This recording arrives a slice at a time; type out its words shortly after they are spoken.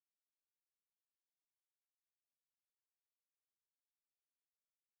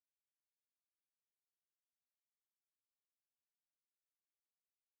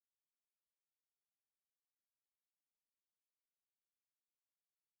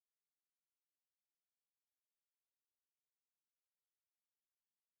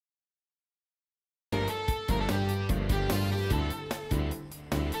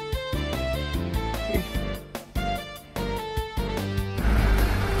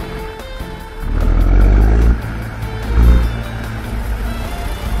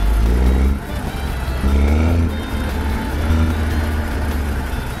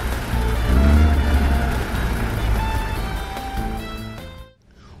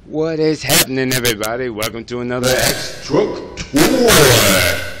What is happening, everybody? Welcome to another X Truck Tour.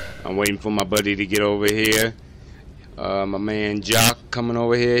 I'm waiting for my buddy to get over here. My man Jock coming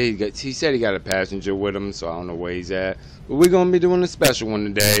over here. He said he got a passenger with him, so I don't know where he's at. But we're gonna be doing a special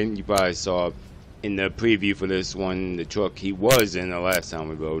one today. You probably saw in the preview for this one the truck he was in the last time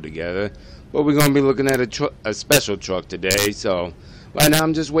we rode together. But we're gonna be looking at a special truck today. So right now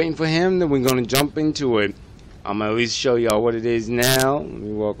I'm just waiting for him. Then we're gonna jump into it. I'm gonna at least show y'all what it is now. Let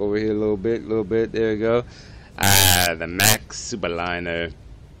me walk over here a little bit. There we go. The Mack Superliner.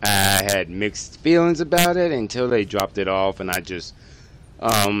 I had mixed feelings about it until they dropped it off, and I just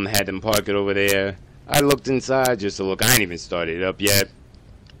had them park it over there. I looked inside just to look. I ain't even started it up yet,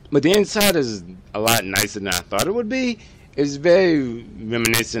 but the inside is a lot nicer than I thought it would be. It's very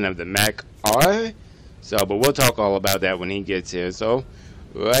reminiscent of the Mack R. So, but we'll talk all about that when he gets here. So,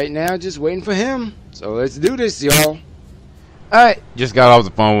 right now, just waiting for him. So let's do this, y'all. Alright, just got off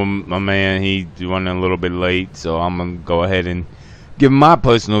the phone with my man. He's running a little bit late, so I'm gonna go ahead and give him my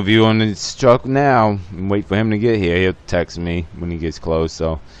personal view on this truck now and wait for him to get here. He'll text me when he gets close.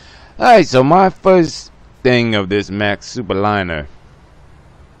 So, alright, so my first thing of this Mack Superliner.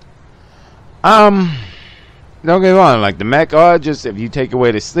 Don't get me wrong, like the Mack R, just if you take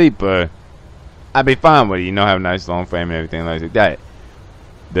away the sleeper, I'd be fine with it. You know, have a nice long frame and everything like that.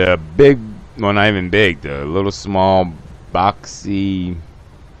 The big, well, not even big, the little small boxy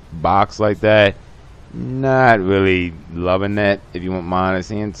box like that, not really loving that, if you want my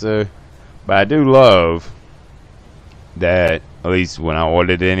honest answer. But I do love that, at least when I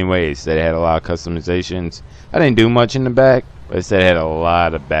ordered it anyway, it said it had a lot of customizations. I didn't do much in the back, but it said it had a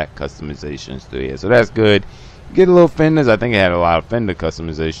lot of back customizations through here, so that's good. Get a little fenders. I think it had a lot of fender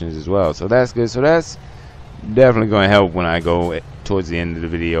customizations as well, so that's good. So that's definitely going to help when I go towards the end of the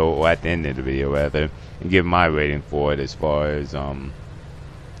video, or at the end of the video rather, and give my rating for it as far as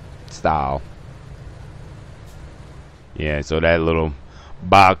style. Yeah, so that little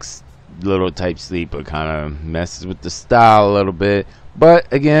box, little type sleeper kind of messes with the style a little bit,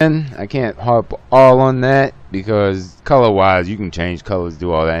 but again, I can't harp all on that because color wise you can change colors,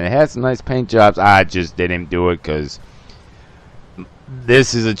 do all that, and it has some nice paint jobs. I just didn't do it because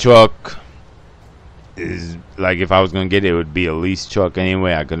this is a truck, is like, if I was gonna get it, it would be a lease truck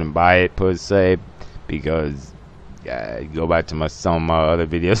anyway. I couldn't buy it per se because go back to some of my other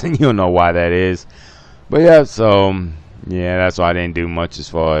videos and you'll know why that is. But yeah, so yeah, that's why I didn't do much as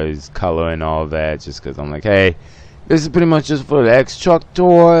far as color and all that, just because I'm like, hey, this is pretty much just for the X Truck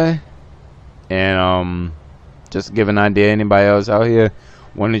Tour, and just to give an idea, anybody else out here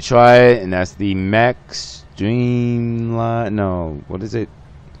want to try it. And that's the Mack Streamline, no, what is it?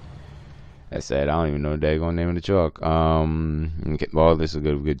 That's it. I don't even know the daggone name of the truck. Okay, well, this is a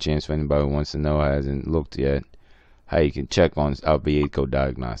good chance for anybody who wants to know, hasn't looked yet, how you can check on our vehicle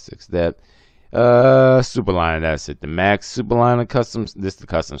diagnostics. That Superliner, that's it. The Mack Superliner custom. This is the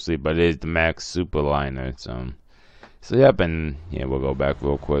custom sleep, but it is the Mack Superliner. So yep, and yeah, we'll go back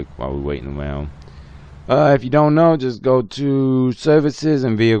real quick while we're waiting around. If you don't know, just go to services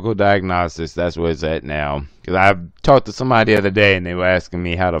and vehicle diagnostics. That's where it's at now. Because I talked to somebody the other day and they were asking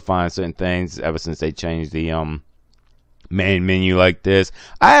me how to find certain things ever since they changed the main menu like this.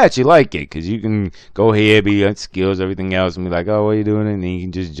 I actually like it because you can go here, be on skills, everything else, and be like, oh, what are you doing? And then you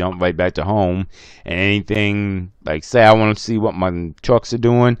can just jump right back to home. And anything, like say I want to see what my trucks are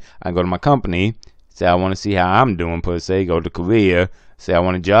doing, I go to my company. Say I want to see how I'm doing per se, go to career. Say I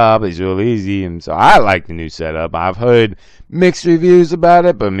want a job, it's real easy. And so I like the new setup. I've heard mixed reviews about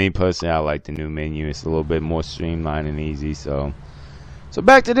it, but me personally, I like the new menu. It's a little bit more streamlined and easy. So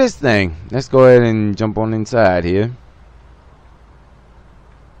back to this thing. Let's go ahead and jump on inside here.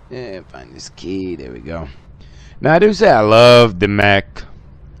 Yeah, find this key. There we go. Now I do say I love the Mack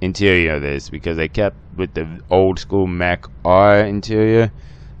interior of this because they kept with the old school Mack R interior.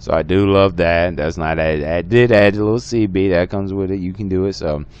 So I do love that. That's not added. I did add a little CB that comes with it. You can do it.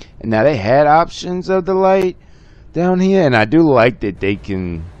 So, and now they had options of the light down here, and I do like that you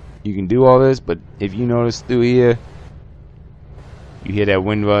can do all this. But if you notice through here, you hear that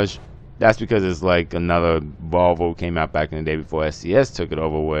wind rush. That's because it's like another Volvo came out back in the day before SCS took it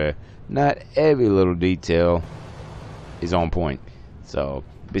over, where not every little detail is on point. So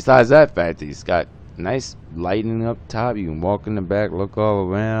besides that fact, it's got nice lighting up top. You can walk in the back, look all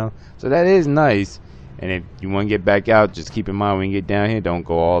around, so that is nice. And if you want to get back out, just keep in mind when you get down here, don't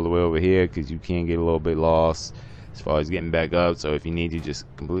go all the way over here because you can get a little bit lost as far as getting back up. So if you need to, just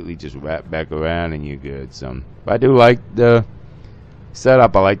completely just wrap back around and you're good. So but I do like the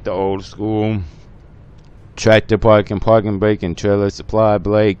setup. I like the old school tractor parking brake and trailer supply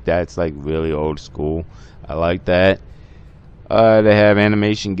brake. That's like really old school. I like that. They have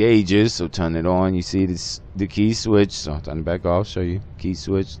animation gauges, so turn it on. You see this, the key switch. So turn it back off. Show you key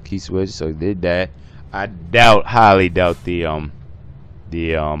switch. So it did that. I highly doubt the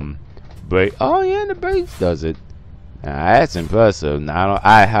brake. Oh yeah, the brakes does it. Now, that's impressive. Now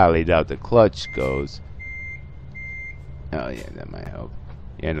I highly doubt the clutch goes. Oh yeah, that might help.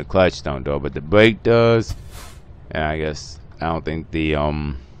 Yeah, and the clutch don't do it, but the brake does. And I guess I don't think the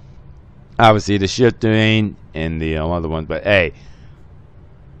obviously the shifter ain't and the other ones, but hey,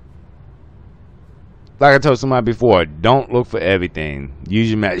 like I told somebody before, don't look for everything. Use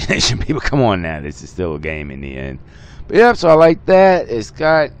your imagination, people. Come on now, this is still a game in the end. But yep, so I like that. It's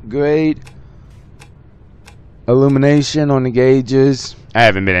got great illumination on the gauges. I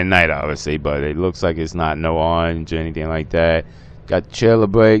haven't been at night obviously, but it looks like it's not no orange or anything like that. Got the trailer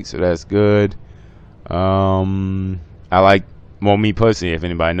brakes, so that's good. I like, well, me personally, if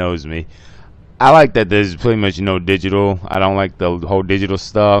anybody knows me, I like that there's pretty much no digital. I don't like the whole digital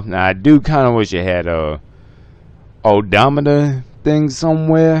stuff. Now I do kind of wish it had a odometer thing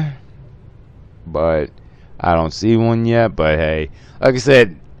somewhere, but I don't see one yet. But hey, like I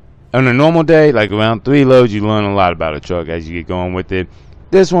said, on a normal day, like around 3 loads, you learn a lot about a truck as you get going with it.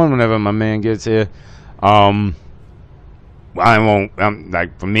 This one, whenever my man gets here, I won't,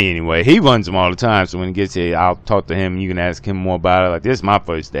 like, for me anyway, he runs them all the time, so when he gets here, I'll talk to him. You can ask him more about it. Like, this is my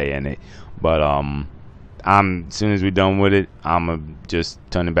first day in it, but as soon as we're done with it, I'm gonna just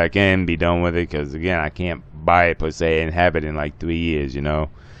turn it back in, be done with it, because again, I can't buy it per se and have it in like 3 years, you know.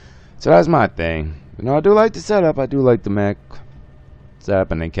 So that's my thing. You know, I do like the setup. I do like the Mack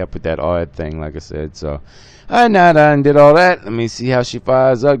setup, and they kept with that odd thing, like I said. So alright, now that I did all that, let me see how she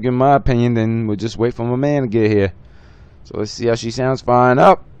fires up, give my opinion, then we'll just wait for my man to get here. So let's see how she sounds firing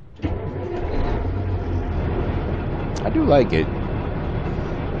up. I do like it.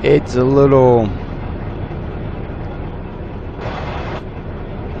 It's a little,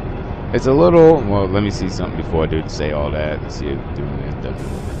 well, let me see something before I do say all that. Let's see if doing it doesn't.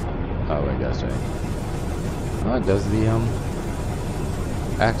 Oh wait, that's right. Oh, it does the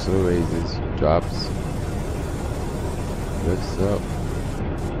axle raises, drops, lifts up.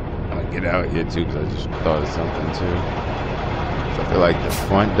 I'm gonna get out here too because I just thought of something too. So I feel like the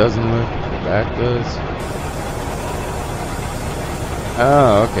front doesn't lift, the back does.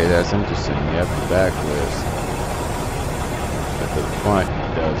 Oh, okay, that's interesting. Yep, the back lifts, but the front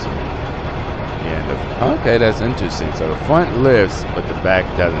doesn't. Yeah, okay, that's interesting. So the front lifts, but the back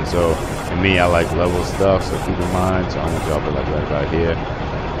doesn't. So for me, I like level stuff, so keep in mind. So I'm gonna drop it like right here.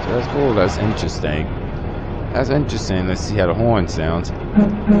 So that's cool. That's interesting. That's interesting. Let's see how the horn sounds.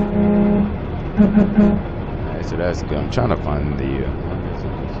 Alright, so that's good. I'm trying to find the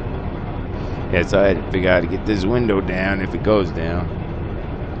yeah, so I had to figure out how to get this window down if it goes down.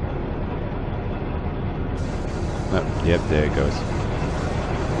 Oh, yep, there it goes.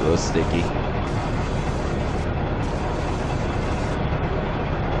 A little sticky.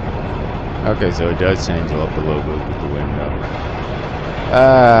 Okay, so it does change up a little bit with the window.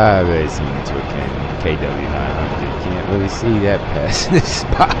 Racing into a KW900. Can't really see that past this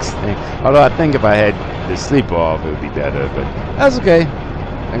box thing. Although I think if I had the sleeper off, it would be better. But that's okay.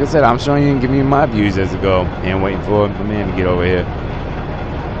 Like I said, I'm showing you and giving you my views as I go, and waiting for the man to get over here.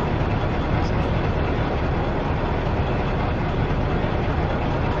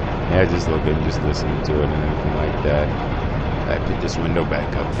 Yeah, just look good, just listening to it and everything like that. I put this window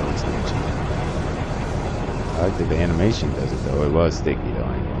back up though. It's not cheap. I like that the animation does it though. It was sticky though,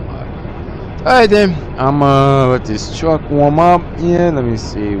 I ain't gonna lie. Alright then, I'm let this truck warm up. Yeah, let me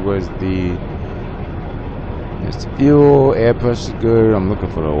see, where's the fuel, air pressure good. I'm looking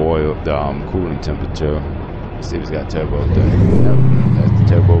for the oil, the cooling temperature. Let's see if it's got turbo there. Yep, that's the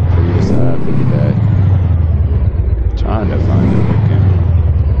turbo previous side, I figured that. Trying to find it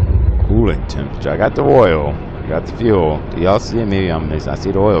looking. Cooling temperature. I got the oil, I got the fuel. Do y'all see it? Maybe I'm missing. I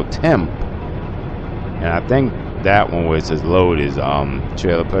see the oil temp. And I think that one where it says load is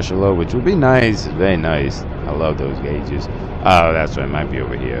trailer pressure load, which would be nice. It's very nice. I love those gauges. Oh, that's right, it might be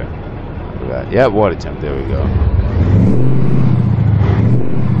over here. Yeah, water temp, there we go.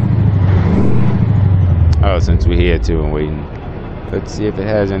 Oh, since we're here too and waiting, let's see if it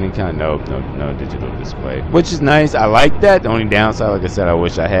has any kind. Nope, no digital display, which is nice. I like that. The only downside, like I said, I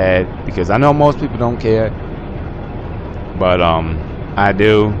wish I had, because I know most people don't care, but I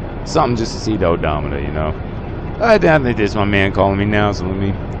do. Something just to see the odometer, you know. Alright, I think this is my man calling me now, so let me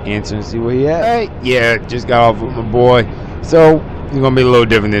answer and see where he at. Hey, yeah, just got off with my boy. So it's gonna be a little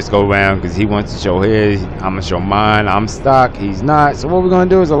different this go round because he wants to show his, I'm gonna show mine. I'm stock, he's not. So what we're gonna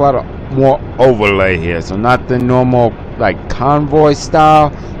do is a lot of more overlay here. So not the normal like convoy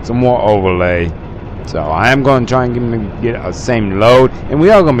style, some more overlay. So I am going to try and get a same load, and we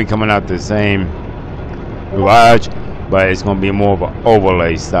are going to be coming out the same garage, but it's going to be more of an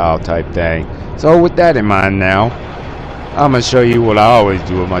overlay style type thing. So with that in mind now, I'm going to show you what I always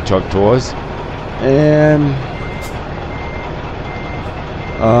do with my truck tours. And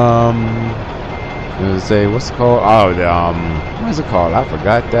let's say, what's it called? Oh, the what is it called? I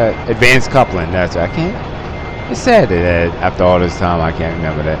forgot that. Advanced coupling. That's it. I can't. It's sad that after all this time I can't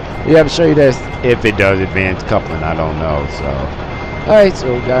remember that. Yeah, I'll show you that if it does advanced coupling. I don't know. So, all right.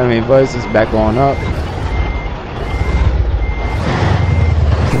 So we got any voices back on up.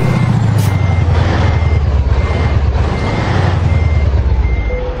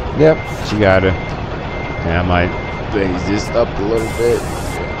 Yep, she got her. And I might raise this up a little bit.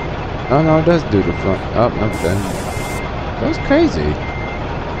 Oh no, it does do the front. Oh, no, it doesn't. That's crazy.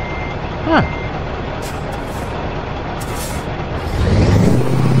 Huh.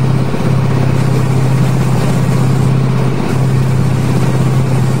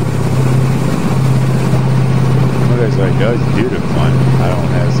 Well, it does do the front. I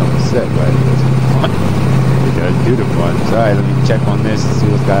don't have something set, but it does the front. It does do the front. So, alright, let me check on this and see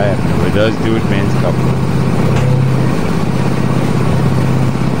what's got happening. It does do advanced coupling.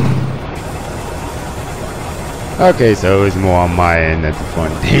 Okay, so it's more on my end that the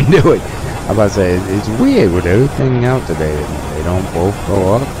front didn't do it. I'm about to say, it's weird with everything out today. They don't both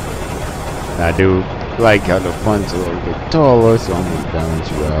go up. And I do like how the front's a little bit taller, so I'm going to balance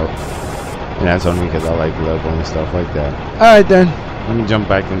you out. And that's only because I like level and stuff like that. Alright then, let me jump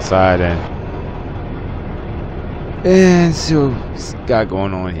back inside and see what's got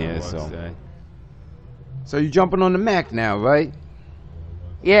going on here. So you're jumping on the Mack now, right?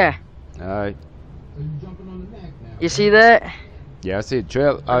 Yeah. Alright. You see that? Yeah, I see a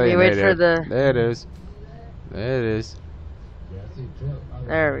trail. Oh, yeah, wait for the. There it is. There it is.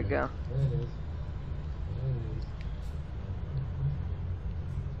 There we go.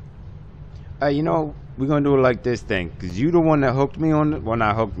 You know, we're gonna do it like this thing, cause you the one that hooked me on. Well,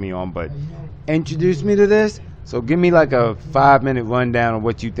 not hooked me on, but introduced me to this. So give me like a 5-minute rundown of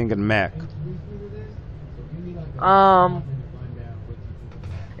what you think of the Mack.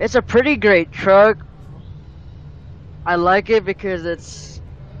 It's a pretty great truck. I like it because it's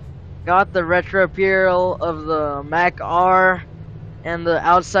got the retro appeal of the Mack R and the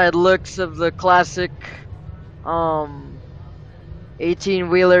outside looks of the classic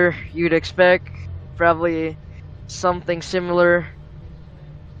 18-wheeler you'd expect. Probably something similar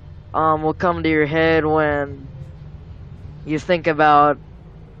will come to your head when you think about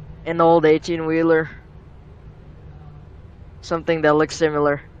an old 18-wheeler. Something that looks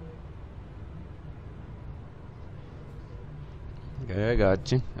similar. Okay, I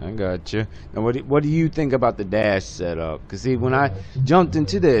got you. I got you. Now, what do you think about the dash setup? Cause see, when I jumped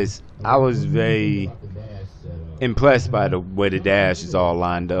into this, I was very impressed by the way the dash is all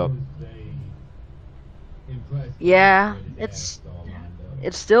lined up. Yeah, it's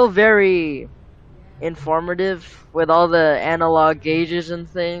still very informative with all the analog gauges and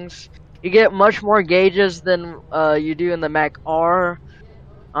things. You get much more gauges than you do in the Mack R.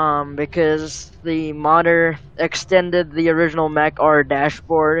 Because the modder extended the original Mack R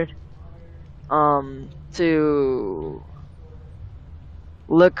dashboard to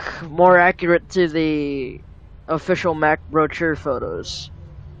look more accurate to the official Mack brochure photos.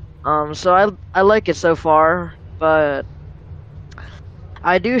 So I like it so far, but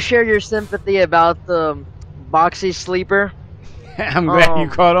I do share your sympathy about the boxy sleeper. I'm glad you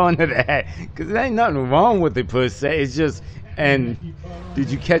caught on to that, because there ain't nothing wrong with it per se. It's just, and did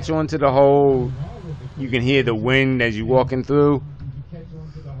you catch on to the whole, you can hear the wind as you're walking through?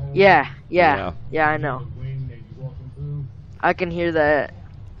 Yeah, I know. I can hear that.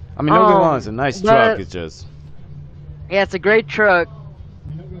 I mean, don't get me wrong, it's a nice truck, it's just... Yeah, it's a great truck,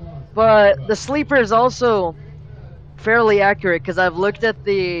 but the sleeper is also fairly accurate, because I've looked at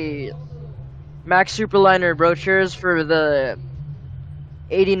the Mack Superliner brochures for the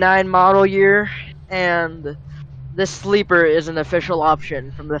 89 model year, and this sleeper is an official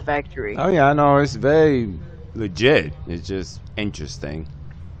option from the factory. Oh yeah, I know, it's very legit. It's just interesting.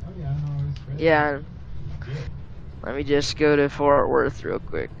 Yeah. Let me just go to Fort Worth real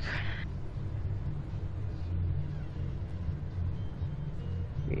quick.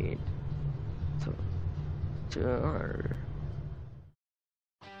 Read 200.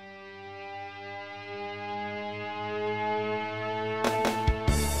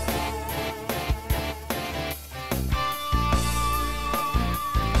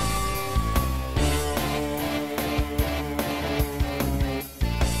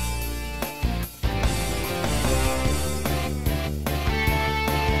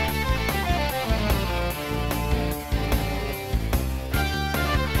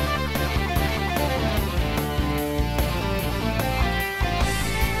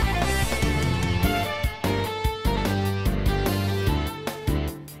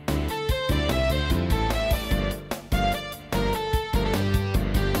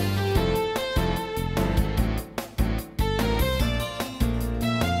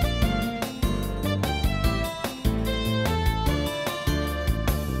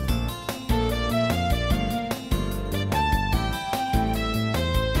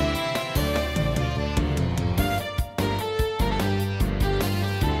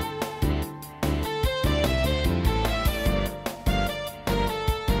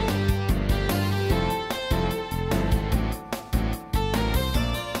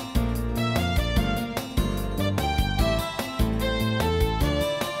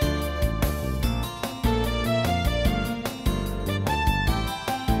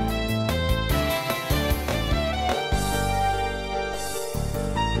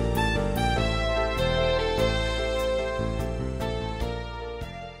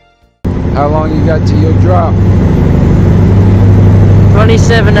 How long you got to your drop?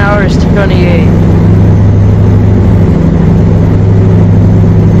 27 hours to 28.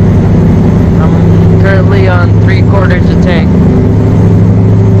 I'm currently on 3/4 a tank.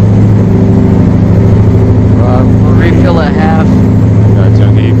 We'll refill at half. Got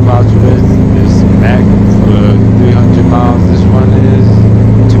 28 phosphorus. This Mack for 300 miles. This one is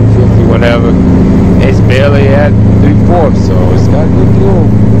 250, whatever. It's barely at 3/4, so it's got good fuel.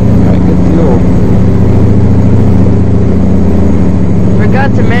 Got good fuel. Forgot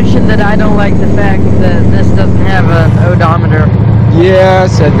to mention that I don't like the fact that this doesn't have an odometer. Yeah, I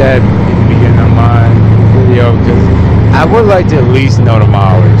said that in the beginning of my video because I would like to at least know the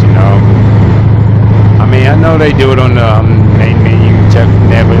mileage, you know. I mean, I know they do it on the main menu, check from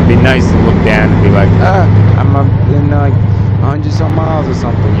there, but it'd be nice to look down and be like, I'm up in like 100 some miles or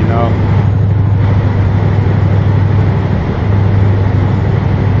something, you know.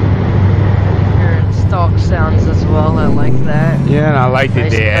 Stock sounds as well, I like that. Yeah, and I like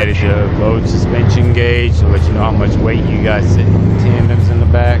that they added the load suspension gauge to let you know how much weight you got sitting in tandems in the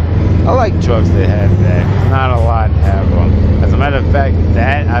back. I like trucks that have that. Not a lot have them. As a matter of fact,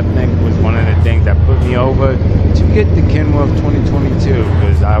 that I think was one of the things that put me over to get the Kenworth 2022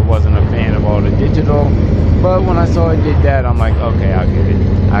 because I wasn't a fan of all the digital. But when I saw it did that, I'm like, okay, I get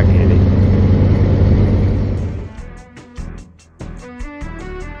it. I get it.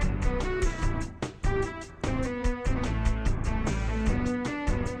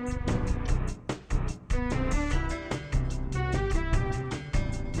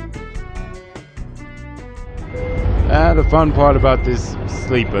 The fun part about this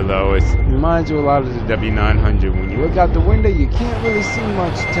sleeper though is it reminds you a lot of the W900. When you look out the window, you can't really see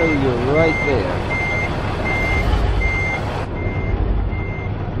much till you're right there.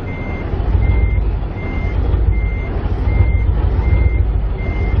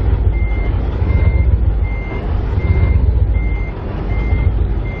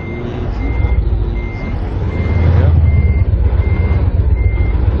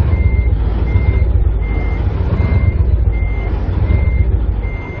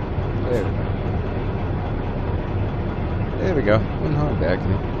 There we go. Went hard back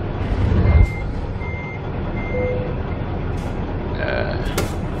there.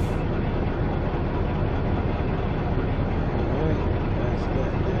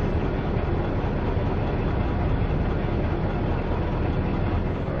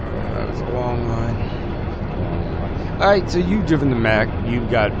 That was a long line. Alright, so you've driven the Mack. You've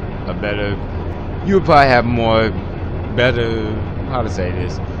got a better... You would probably have more... Better... How to say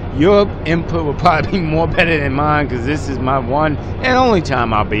this? Your input will probably be more better than mine because this is my one and only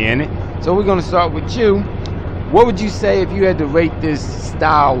time I'll be in it. So we're going to start with you. What would you say if you had to rate this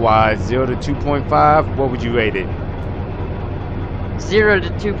style-wise, 0 to 2.5? What would you rate it? 0 to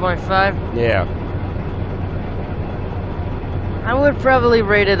 2.5? Yeah. I would probably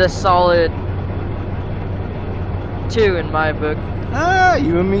rate it a solid 2 in my book. Ah,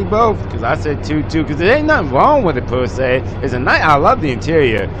 you and me both. Because I said 2 too. Because there ain't nothing wrong with it per se. It's a nice. I love the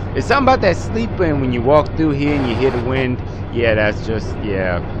interior. It's something about that sleeper, and when you walk through here and you hear the wind, yeah, that's just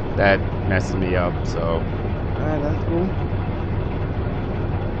that messes me up. So, alright, that's cool.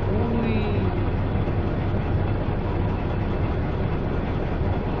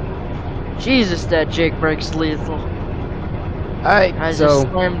 Jesus, that Jake brake's lethal. Alright, I so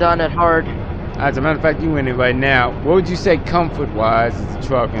just slammed on it hard. as a matter of fact, you in it right now. What would you say comfort-wise is the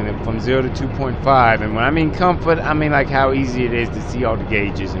truck and from 0 to 2.5? And when I mean comfort, I mean like how easy it is to see all the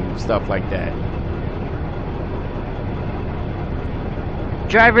gauges and stuff like that.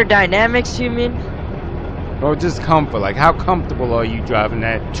 Driver dynamics, you mean? Or just comfort, like how comfortable are you driving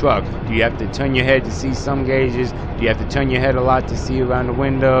that truck? Do you have to turn your head to see some gauges? Do you have to turn your head a lot to see around the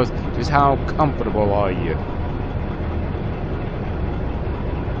windows? Just how comfortable are you?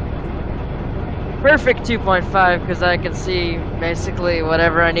 Perfect 2.5 because I can see basically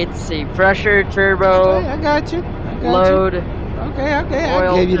whatever I need to see. Pressure, turbo, Okay, I got you. I got load. you. Okay, I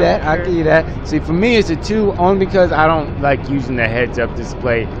Oil give you that. I temperature. give you that. See, for me, it's a 2 only because I don't like using the heads-up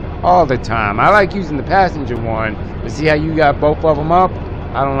display all the time. I like using the passenger one, but see how you got both of them up?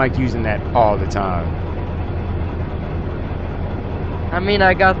 I don't like using that all the time. I mean,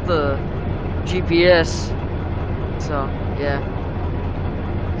 I got the GPS, so yeah.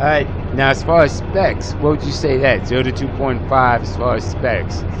 Alright, now as far as specs, what would you say that? 0 to 2.5 as far as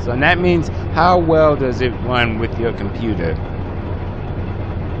specs. So that means how well does it run with your computer?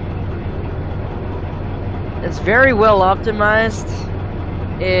 It's very well optimized.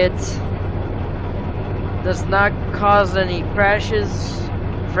 It does not cause any crashes,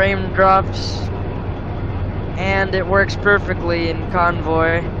 frame drops, and it works perfectly in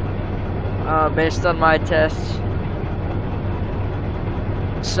convoy. based on my tests.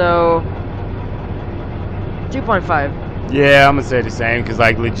 So 2.5. Yeah, I'm gonna say the same, cause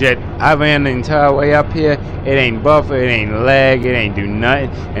like legit, I ran the entire way up here. It ain't buffer, it ain't lag, it ain't do nothing,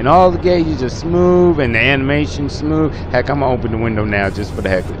 and all the gauges are smooth and the animation smooth. Heck, I'm gonna open the window now just for the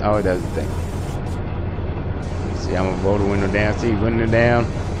heck. Oh, it does the thing. See, I'm gonna roll the window down. See, window down,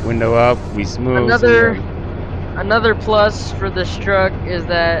 window up. We smooth. Another plus for this truck is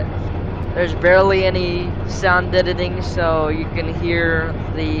that there's barely any sound editing, so you can hear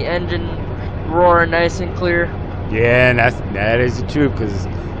the engine roar nice and clear. Yeah, and that is the truth, because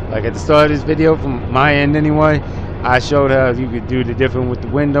like at the start of this video, from my end anyway, I showed how you could do the different with the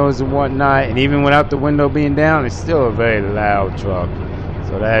windows and whatnot, and even without the window being down, it's still a very loud truck.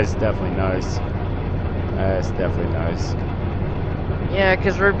 So that's definitely nice. That's definitely nice. Yeah,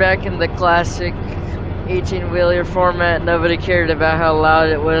 because we're back in the classic 18-wheeler format. Nobody cared about how loud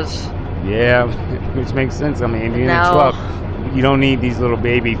it was. Yeah, which makes sense. I mean, in a truck, you don't need these little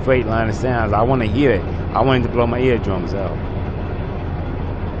baby Freightliner sounds. I want to hear it. I wanted to blow my eardrums out.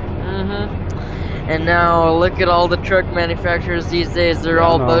 And now look at all the truck manufacturers these days. They're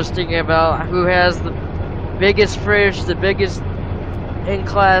all boasting about who has the biggest fridge, the biggest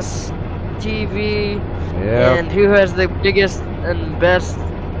in-class TV, and who has the biggest and best,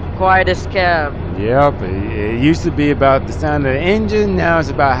 quietest cab. Yep, it used to be about the sound of the engine, now it's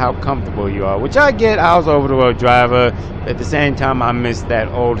about how comfortable you are, which I get. I was over the road driver. At the same time, I miss that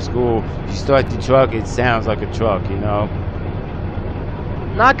old school. You start the truck, it sounds like a truck, you know.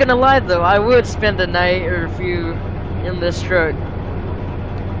 Not gonna lie though, I would spend a night or a few in this truck.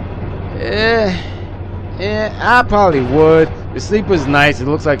 Yeah, I probably would. The sleeper's nice. It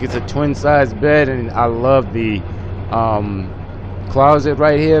looks like it's a twin-size bed, and I love the closet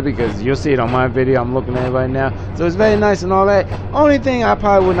right here, because you'll see it on my video. I'm looking at it right now, so it's very nice and all that. Only thing I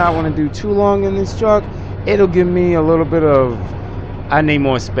probably would not want to do too long in this truck, it'll give me a little bit of, I need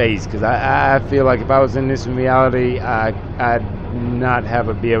more space, because I feel like if I was in this in reality, I'd not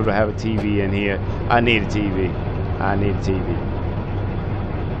be able to have a TV in here. I need a TV. I need a TV.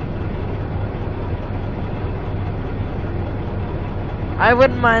 I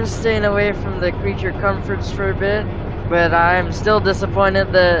wouldn't mind staying away from the creature comforts for a bit, but I'm still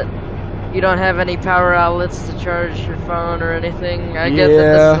disappointed that you don't have any power outlets to charge your phone or anything. I get that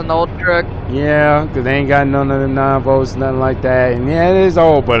this is an old truck. Yeah, because they ain't got none of the 9 volts, nothing like that. And yeah, it is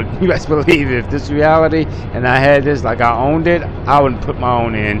old, but you best believe it. If this is reality and I had this, like I owned it, I wouldn't put my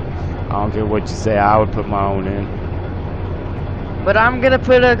own in. I don't care what you say, I would put my own in. But I'm going to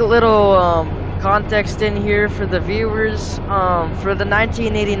put a little context in here for the viewers. For the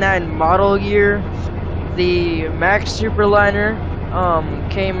 1989 model year, the Mack Superliner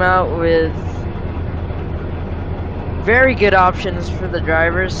came out with very good options for the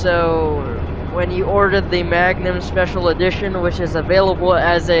drivers. So when you ordered the Magnum Special Edition, which is available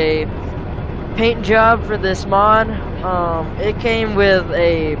as a paint job for this mod, it came with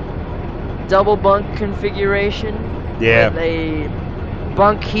a double bunk configuration, with a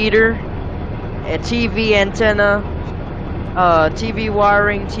bunk heater, a TV antenna, TV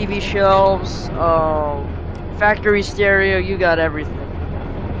wiring, TV shelves, factory stereo. You got everything.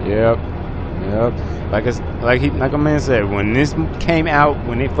 Yep. Like a man said, when this came out,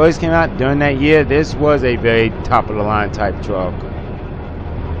 when it first came out during that year, this was a very top of the line type truck.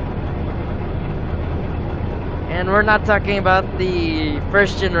 And we're not talking about the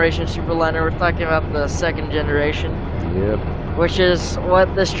first generation Superliner, we're talking about the second generation. Yep. Which is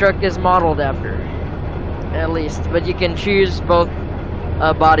what this truck is modeled after, at least. But you can choose both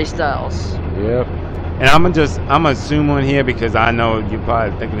body styles. Yep. And I'm assuming here, because I know you're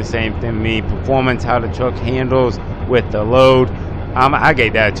probably thinking the same thing me. Performance, how the truck handles with the load. I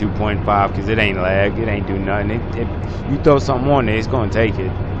gave that a 2.5 because it ain't lag, it ain't do nothing. If you throw something on it, it's gonna take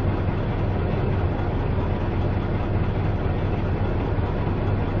it.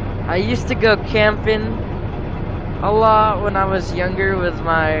 I used to go camping a lot when I was younger with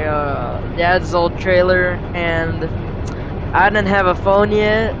my dad's old trailer, and I didn't have a phone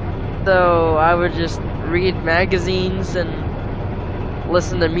yet, so I would just read magazines and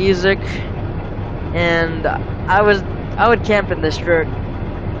listen to music, and I would camp in this truck.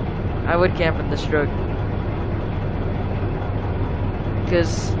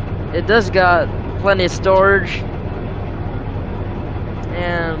 Because it does got plenty of storage,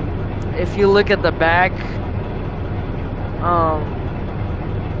 and if you look at the back,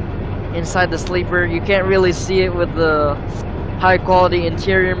 inside the sleeper, you can't really see it with the high quality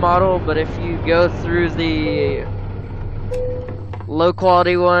interior model, but if you go through the low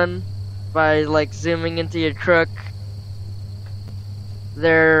quality one by like zooming into your truck,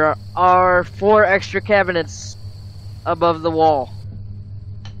 there are 4 extra cabinets above the wall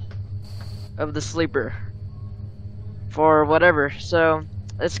of the sleeper for whatever. So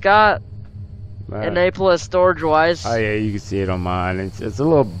it's got an A plus storage wise. Oh yeah, you can see it on mine. It's a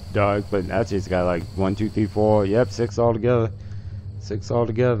little dark, but actually it's got like 1, 2, 3, 4. Yep, 6 altogether. 6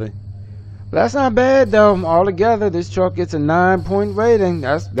 altogether. But that's not bad though. Altogether, this truck gets a 9-point rating.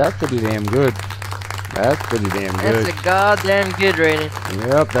 That's pretty damn good. That's pretty damn good. That's a goddamn good rating.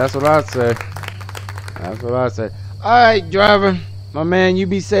 Yep, that's what I say. That's what I say. Alright, driver. My man, you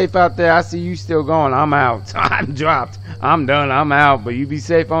be safe out there. I see you still going. I'm out. I'm dropped. I'm done. I'm out. But you be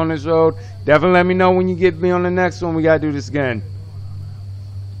safe on this road. Definitely let me know when you get me on the next one. We gotta do this again.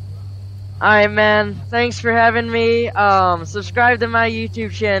 Alright, man. Thanks for having me. Subscribe to my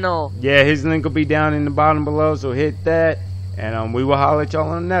YouTube channel. Yeah, his link will be down in the bottom below, so hit that. And we will holler at y'all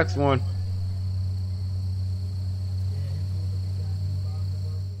on the next one.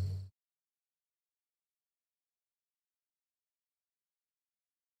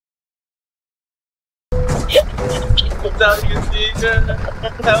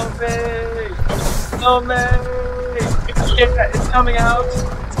 Help me! Help me! Yeah, it's coming out!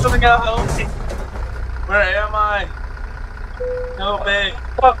 It's coming out! Help me! Where am I? Help me!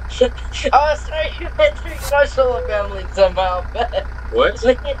 Oh, sorry, you had to social family somehow. What?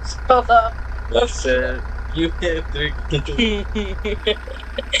 Please hold up. Listen, you hit 3. Look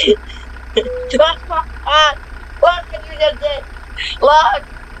what you just did! Look!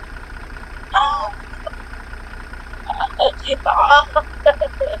 Oh. You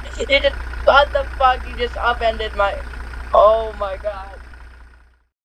just, what the fuck? You just upended my. Oh my god.